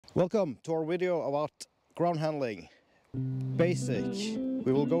Welcome to our video about ground handling. Basic.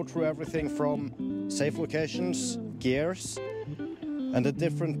 We will go through everything from safe locations, gears, and the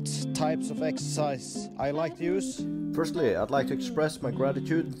different types of exercise I like to use. Firstly, I'd like to express my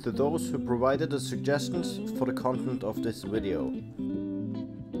gratitude to those who provided the suggestions for the content of this video.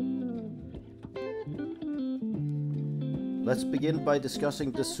 Let's begin by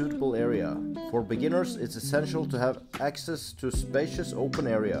discussing the suitable area. For beginners, it's essential to have access to a spacious open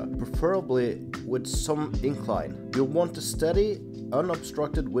area, preferably with some incline. You'll want a steady,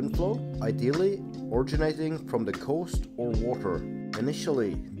 unobstructed wind flow, ideally originating from the coast or water.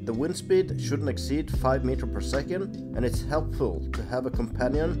 Initially, the wind speed shouldn't exceed 5 meters per second, and it's helpful to have a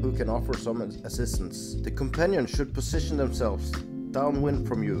companion who can offer some assistance. The companion should position themselves downwind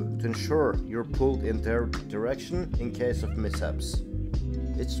from you to ensure you're pulled in their direction in case of mishaps.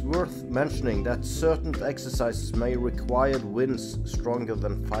 It's worth mentioning that certain exercises may require winds stronger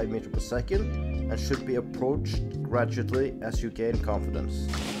than 5 meters per second and should be approached gradually as you gain confidence.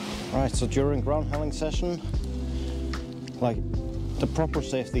 Alright, so during ground handling session, like the proper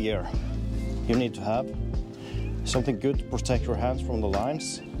safety gear you need to have, something good to protect your hands from the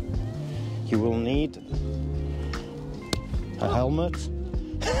lines. You will need a helmet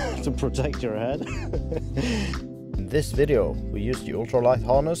to protect your head. In this video we use the ultralight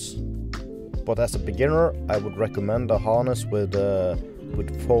harness, but as a beginner I would recommend a harness with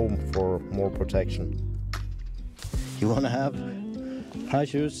foam for more protection. You want to have high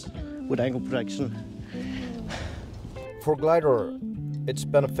shoes with ankle protection. For glider, it's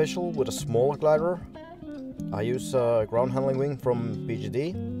beneficial with a smaller glider. I use a ground handling wing from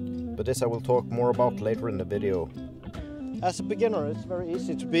BGD, but this I will talk more about later in the video. As a beginner, it's very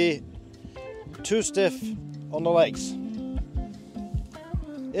easy to be too stiff on the legs.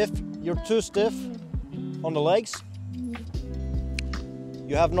 If you're too stiff on the legs,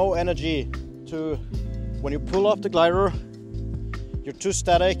 you have no energy to, when you pull up the glider, you're too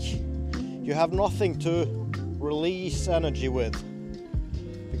static, you have nothing to release energy with,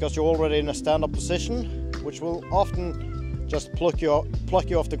 because you're already in a stand-up position, which will often just pluck you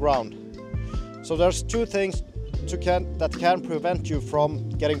off the ground. So there's two things that can prevent you from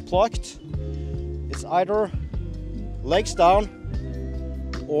getting plucked. It's either legs down,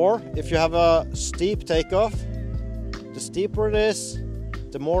 or if you have a steep takeoff, the steeper it is,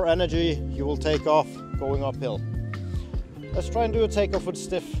 the more energy you will take off going uphill. Let's try and do a takeoff with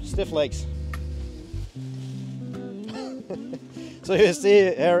stiff legs. So you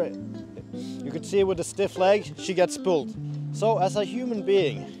see here, you can see with the stiff leg, she gets pulled. So as a human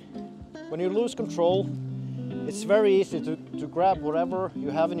being, when you lose control, it's very easy to grab whatever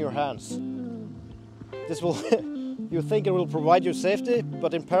you have in your hands. This will, you think it will provide you safety,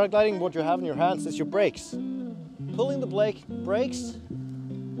 but in paragliding what you have in your hands is your brakes. Pulling the brakes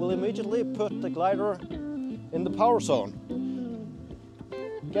will immediately put the glider in the power zone,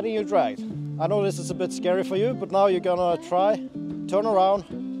 getting you dragged. I know this is a bit scary for you, but now you're gonna try, turn around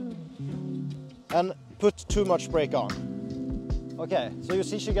and put too much brake on. Okay, so you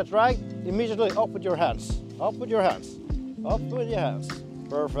see she gets dragged, immediately up with your hands. Up with your hands. Up with your hands.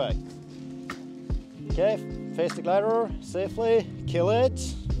 Perfect. Okay, face the glider safely. Kill it.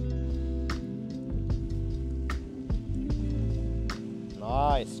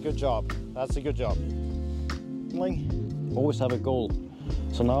 Nice. Good job. That's a good job. Always have a goal.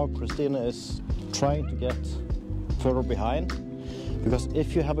 So now Christina is trying to get further behind. Because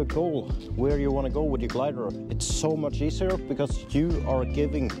if you have a goal where you want to go with your glider, it's so much easier because you are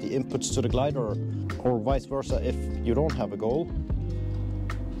giving the inputs to the glider, or vice versa. If you don't have a goal,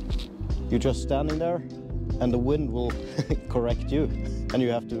 you're just standing there and the wind will correct you and you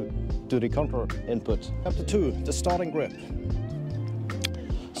have to do the counter input. Chapter 2, the starting grip.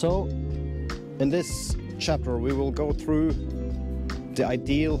 So in this chapter we will go through the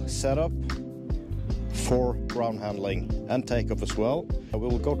ideal setup for ground handling and takeoff as well. We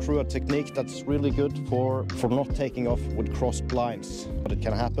will go through a technique that's really good for not taking off with crossed lines, but it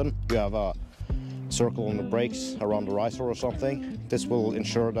can happen. You have a circle on the brakes around the riser or something. This will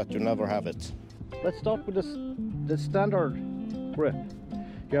ensure that you never have it. Let's start with the standard grip.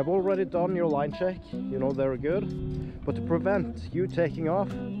 You have already done your line check, you know they're good, but to prevent you taking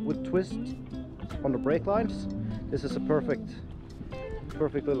off with twist on the brake lines, this is a perfect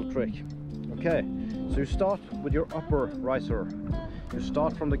little trick. Okay, so you start with your upper riser. You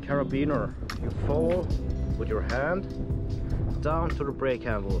start from the carabiner. You follow with your hand down to the brake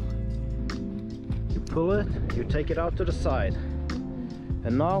handle. You pull it, you take it out to the side.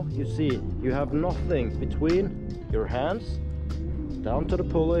 And now you see you have nothing between your hands, down to the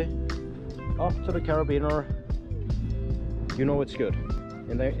pulley, up to the carabiner. You know it's good.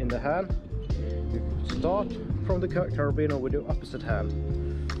 in the hand. You start from the carabiner with your opposite hand.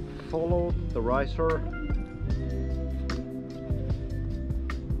 Follow the riser.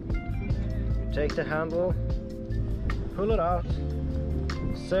 You take the handle, pull it out.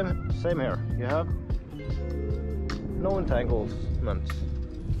 Same here. You have no entanglement,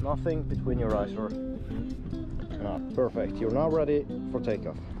 nothing between your riser. Perfect. You're now ready for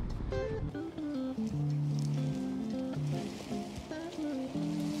takeoff.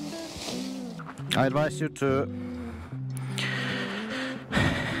 I advise you to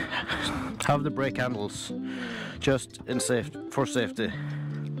have the brake handles just for safety.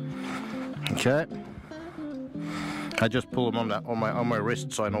 Okay. I just pull them on my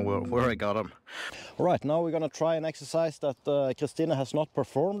wrist so I know where I got them. Alright, now we're gonna try an exercise that Christina has not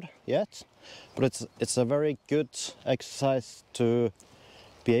performed yet, but it's a very good exercise to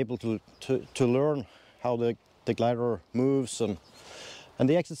be able to learn how the glider moves, and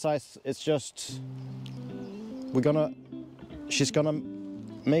the exercise is just she's gonna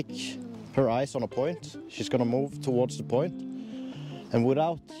make her eyes on a point. She's gonna move towards the point, and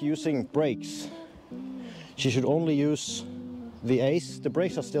without using brakes, she should only use the ace. The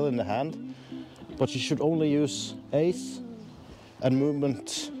brakes are still in the hand, but she should only use ace and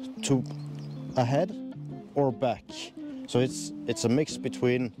movement to ahead or back. So it's a mix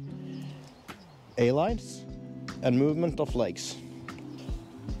between A-lines and movement of legs.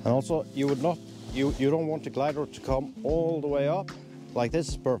 And also you don't want the glider to come all the way up. Like this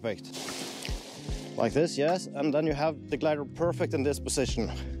is perfect. Like this, yes, and then you have the glider perfect in this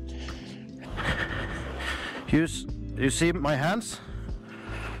position. You see my hands?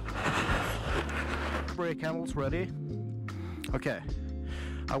 Brake handles ready. Okay,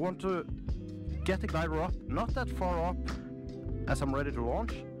 I want to get the glider up, not that far up as I'm ready to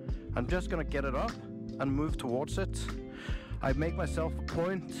launch. I'm just gonna get it up and move towards it. I make myself a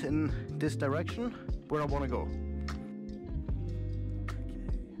point in this direction where I want to go.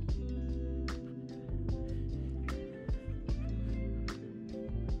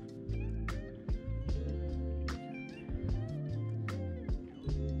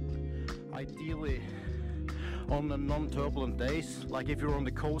 Ideally on the non-turbulent days, like if you're on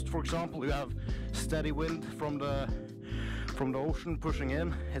the coast for example, you have steady wind from the ocean pushing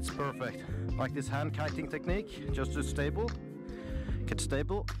in, it's perfect. Like this hand kiting technique, just to get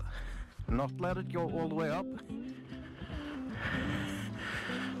stable, not let it go all the way up.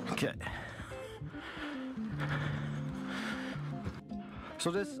 Okay.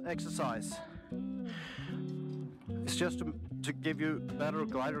 So this exercise is just to give you better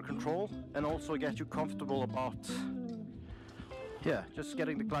glider control and also get you comfortable about, yeah, just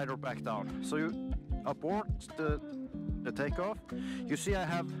getting the glider back down. So you abort the takeoff. You see I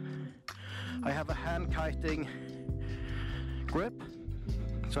have a hand kiting grip.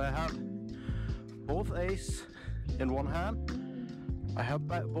 So I have both ace in one hand. I have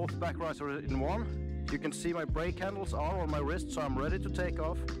both back riser in one. You can see my brake handles are on my wrist, so I'm ready to take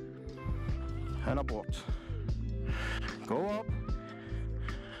off and abort. Go up,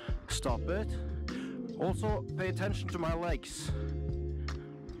 stop it. Also pay attention to my legs,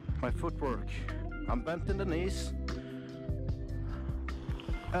 my footwork. I'm bent in the knees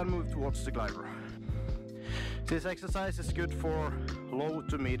and move towards the glider. This exercise is good for low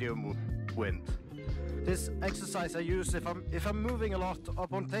to medium wind. This exercise I use if I'm moving a lot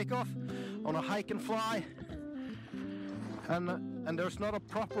up on takeoff, on a hike and fly, and there's not a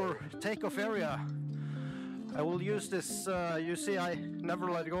proper takeoff area. I will use this, you see I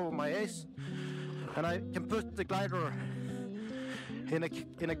never let go of my ace, and I can put the glider in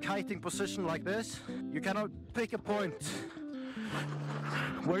a kiting position like this. You cannot pick a point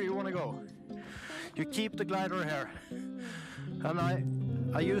where you want to go. You keep the glider here, and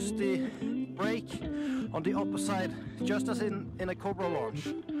I use the brake on the opposite, just as in a Cobra launch,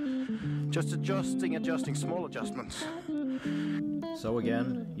 just adjusting small adjustments. So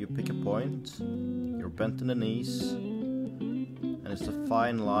again, you pick a point, you're bent in the knees, and it's a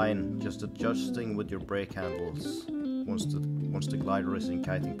fine line, just adjusting with your brake handles once the glider is in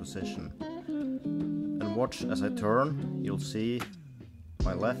kiting position. And watch as I turn, you'll see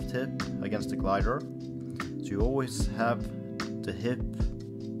my left hip against the glider. So you always have the hip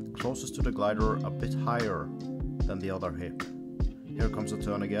closest to the glider a bit higher than the other hip. Here comes the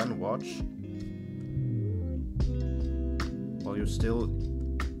turn again, watch. While you're still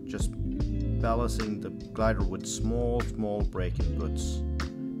just balancing the glider with small brake inputs.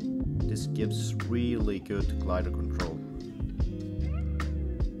 This gives really good glider control.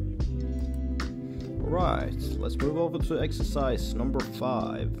 Alright, let's move over to exercise number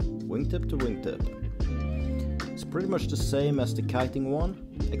 5, wingtip to wingtip. It's pretty much the same as the kiting one,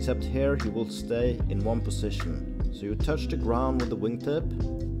 except here you will stay in one position. So you touch the ground with the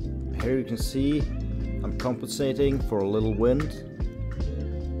wingtip. Here you can see I'm compensating for a little wind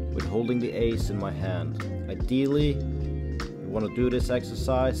with holding the ace in my hand. Ideally, you want to do this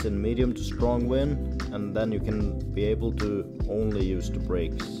exercise in medium to strong wind, and then you can be able to only use the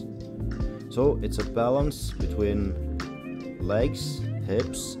brakes. So it's a balance between legs,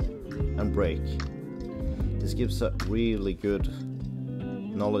 hips and brake. This gives a really good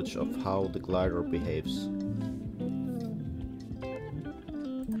knowledge of how the glider behaves.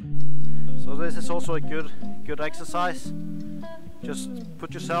 So this is also a good exercise. Just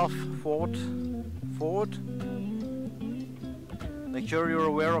put yourself forward. Make sure you're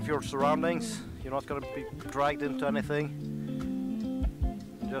aware of your surroundings. You're not going to be dragged into anything.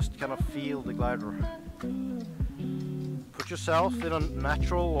 Just kind of feel the glider. Put yourself in a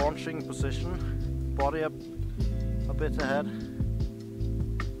natural launching position, body up a bit ahead.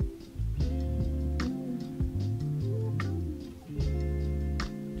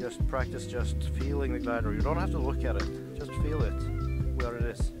 Just practice just feeling the glider. You don't have to look at it, just feel it, where it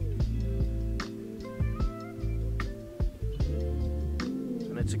is.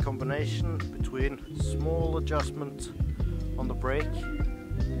 And it's a combination between small adjustment on the brake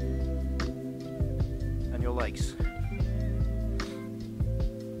and your legs.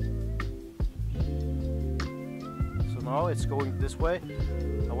 So now it's going this way.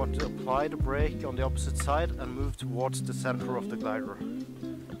 I want to apply the brake on the opposite side and move towards the center of the glider.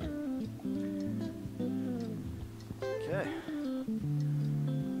 Okay.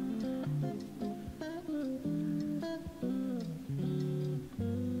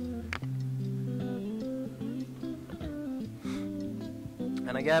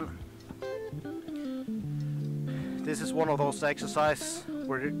 And again, this is one of those exercises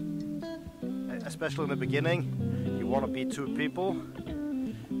where, especially in the beginning, you want to be two people,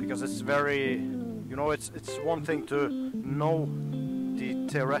 because it's very, you know, it's one thing to know the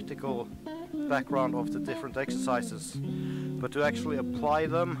theoretical background of the different exercises, but to actually apply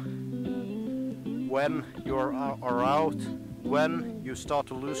them when you are out, when you start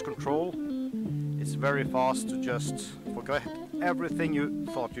to lose control, it's very fast to just forget everything you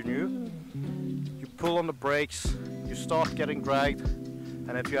thought you knew. You pull on the brakes, you start getting dragged,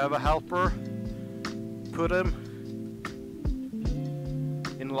 and if you have a helper, put him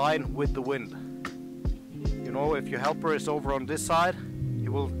in line with the wind. You know, if your helper is over on this side,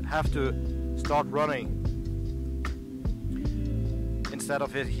 you will have to start running instead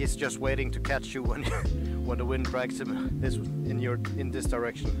of he's just waiting to catch you when when the wind drags him in this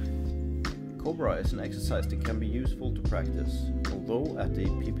direction. Cobra is an exercise that can be useful to practice, although at the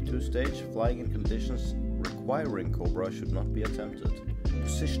PP2 stage, flying in conditions requiring Cobra should not be attempted.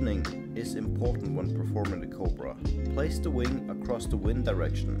 Positioning is important when performing the Cobra. Place the wing across the wind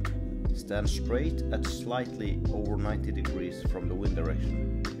direction. Stand straight at slightly over 90 degrees from the wind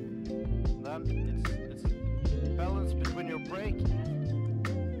direction. Then it's balance between your brake.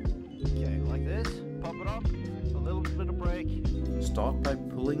 Okay, like this. Pop it up. A little bit of brake. Start by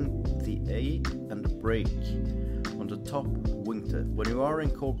pulling the A and the brake on the top wingtip. When you are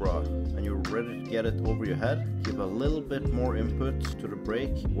in Cobra and you're ready to get it over your head, give a little bit more input to the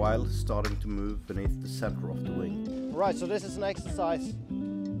brake while starting to move beneath the center of the wing. Right, so this is an exercise.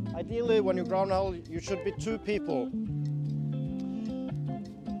 Ideally, when you ground handle, you should be two people.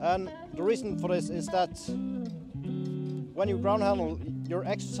 And the reason for this is that when you ground handle, your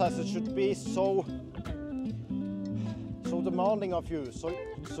exercises should be so demanding of you. So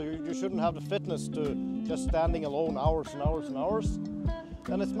you shouldn't have the fitness to just standing alone hours and hours and hours.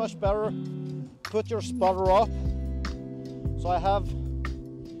 Then it's much better, put your spotter up. So I have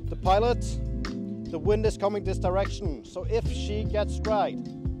the pilot, the wind is coming this direction. So if she gets dragged,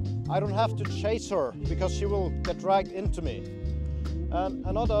 I don't have to chase her because she will get dragged into me. And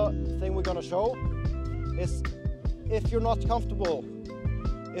another thing we're gonna show is if you're not comfortable,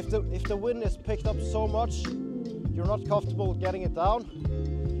 if the wind is picked up so much, you're not comfortable getting it down,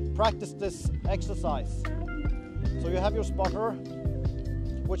 practice this exercise. So you have your spotter.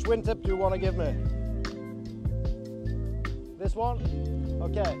 Which wingtip do you want to give me? This one?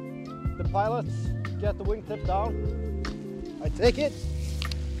 Okay. The pilot, get the wingtip down. I take it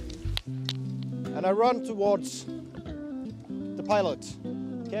and I run towards the pilot.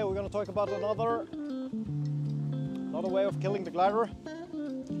 Okay, we're going to talk about another way of killing the glider.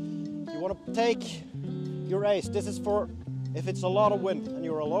 You want to take your ace. This is for if it's a lot of wind and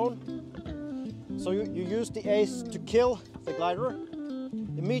you're alone. So you use the ace to kill the glider.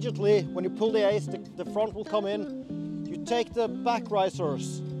 Immediately when you pull the ace, the front will come in. You take the back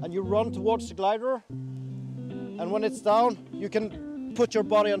risers and you run towards the glider. and when it's down, you can put your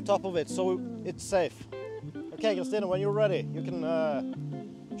body on top of it so it's safe. Okay, Christina, when you're ready, you can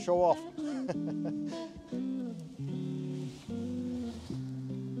show off.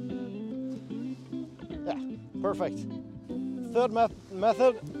 Yeah, perfect. Third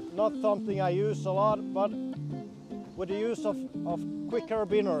method, not something I use a lot, but with the use of quick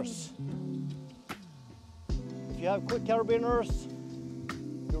carabiners. If you have quick carabiners,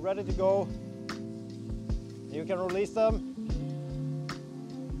 you're ready to go. You can release them.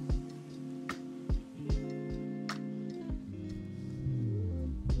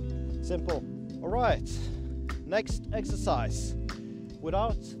 Simple. All right, next exercise.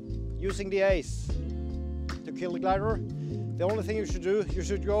 Without using the ace to kill the glider, the only thing you should do, you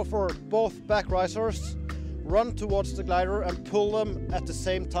should go for both back risers, run towards the glider and pull them at the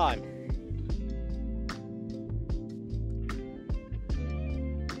same time.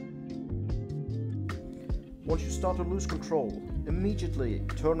 Once you start to lose control, immediately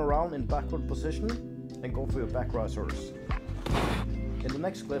turn around in backward position and go for your back risers. In the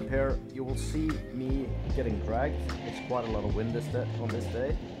next clip here, you will see me getting dragged. It's quite a lot of wind on this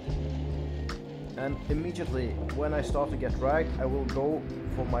day. And immediately when I start to get dragged, I will go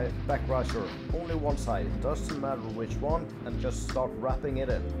for my back riser. Only one side, it doesn't matter which one, and just start wrapping it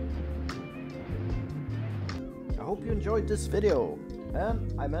in. I hope you enjoyed this video.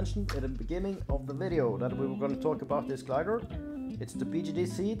 And I mentioned at the beginning of the video that we were going to talk about this glider. It's the BGD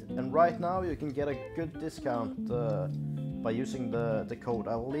seed, and right now you can get a good discount by using the code.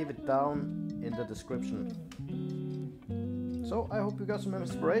 I will leave it down in the description. So I hope you got some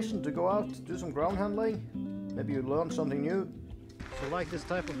inspiration to go out, do some ground handling. Maybe you learned something new. If you like this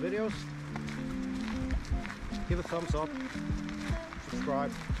type of videos, give a thumbs up,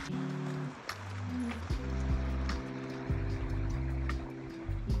 subscribe.